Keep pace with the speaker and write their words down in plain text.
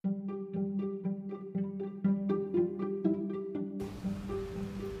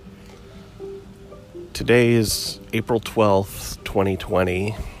Today is April 12th,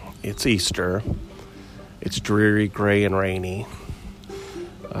 2020. It's Easter. It's dreary, gray, and rainy.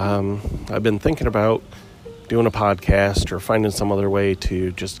 I've been thinking about doing a podcast or finding some other way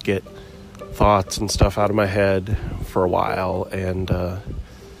to just get thoughts and stuff out of my head for a while, and I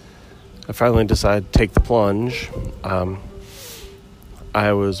finally decided to take the plunge.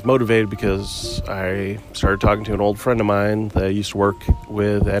 I was motivated because I started talking to an old friend of mine that I used to work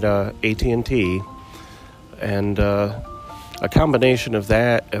with at AT&T, and a combination of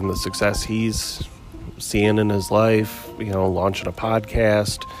that and the success he's seeing in his life, launching a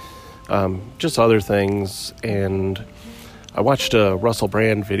podcast, just other things. And I watched a Russell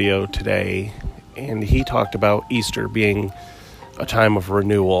Brand video today, and he talked about Easter being a time of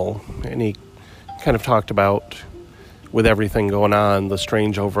renewal, and he kind of talked about, with everything going on, the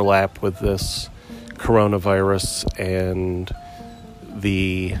strange overlap with this coronavirus and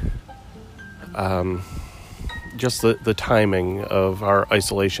the just the timing of our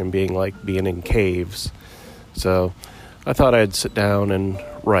isolation being like being in caves. So I thought I'd sit down and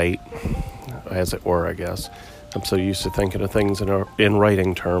write, as it were, I guess. I'm so used to thinking of things in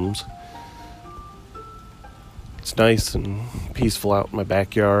writing terms. It's nice and peaceful out in my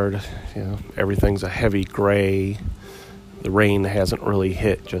backyard. Everything's a heavy gray. The rain hasn't really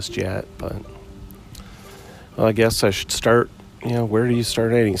hit just yet, but I guess I should start, where do you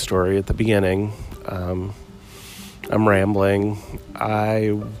start any story? At the beginning. I'm rambling.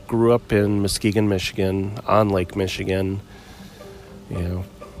 I grew up in Muskegon, Michigan, on Lake Michigan,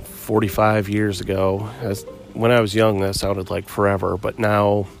 45 years ago. When I was young, that sounded like forever, but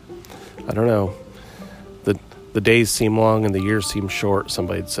now, I don't know, the days seem long and the years seem short,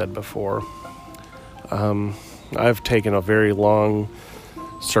 somebody had said before. I've taken a very long,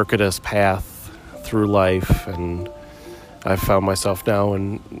 circuitous path through life, and I've found myself now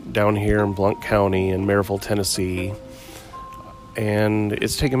down here in Blount County in Maryville, Tennessee, and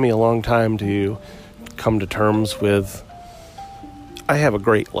it's taken me a long time to come to terms with, I have a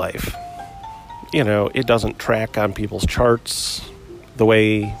great life. It doesn't track on people's charts the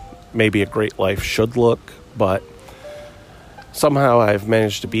way maybe a great life should look, but somehow I've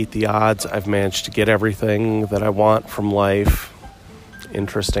managed to beat the odds. I've managed to get everything that I want from life.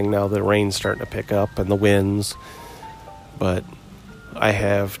 Interesting, now the rain's starting to pick up and the winds. But I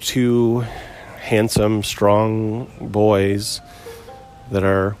have two handsome, strong boys that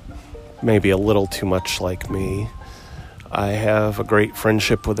are maybe a little too much like me. I have a great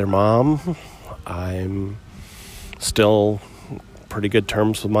friendship with their mom. I'm still pretty good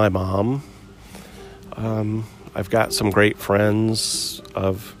terms with my mom. I've got some great friends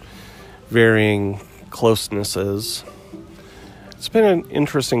of varying closenesses. It's been an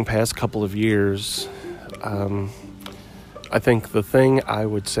interesting past couple of years. I think the thing I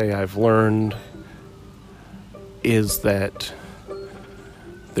would say I've learned is that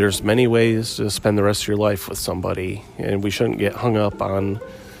there's many ways to spend the rest of your life with somebody, and we shouldn't get hung up on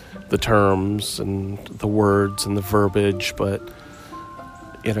the terms and the words and the verbiage, but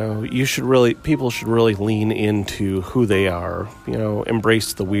people should really lean into who they are,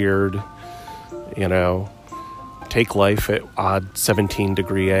 embrace the weird, take life at odd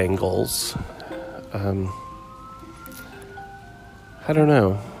 17-degree angles. I don't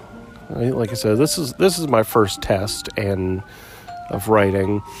know. Like I said, this is my first test of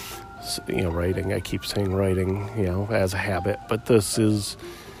writing. Writing. I keep saying writing, as a habit, but this is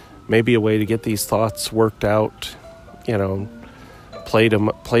maybe a way to get these thoughts worked out. Play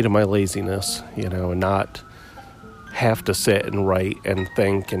to my laziness, and not have to sit and write and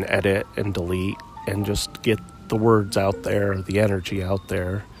think and edit and delete and just get the words out there, the energy out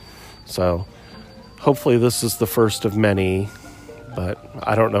there. So hopefully this is the first of many, but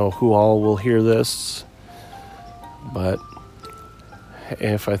I don't know who all will hear this. But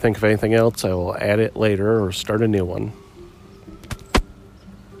if I think of anything else, I will add it later or start a new one.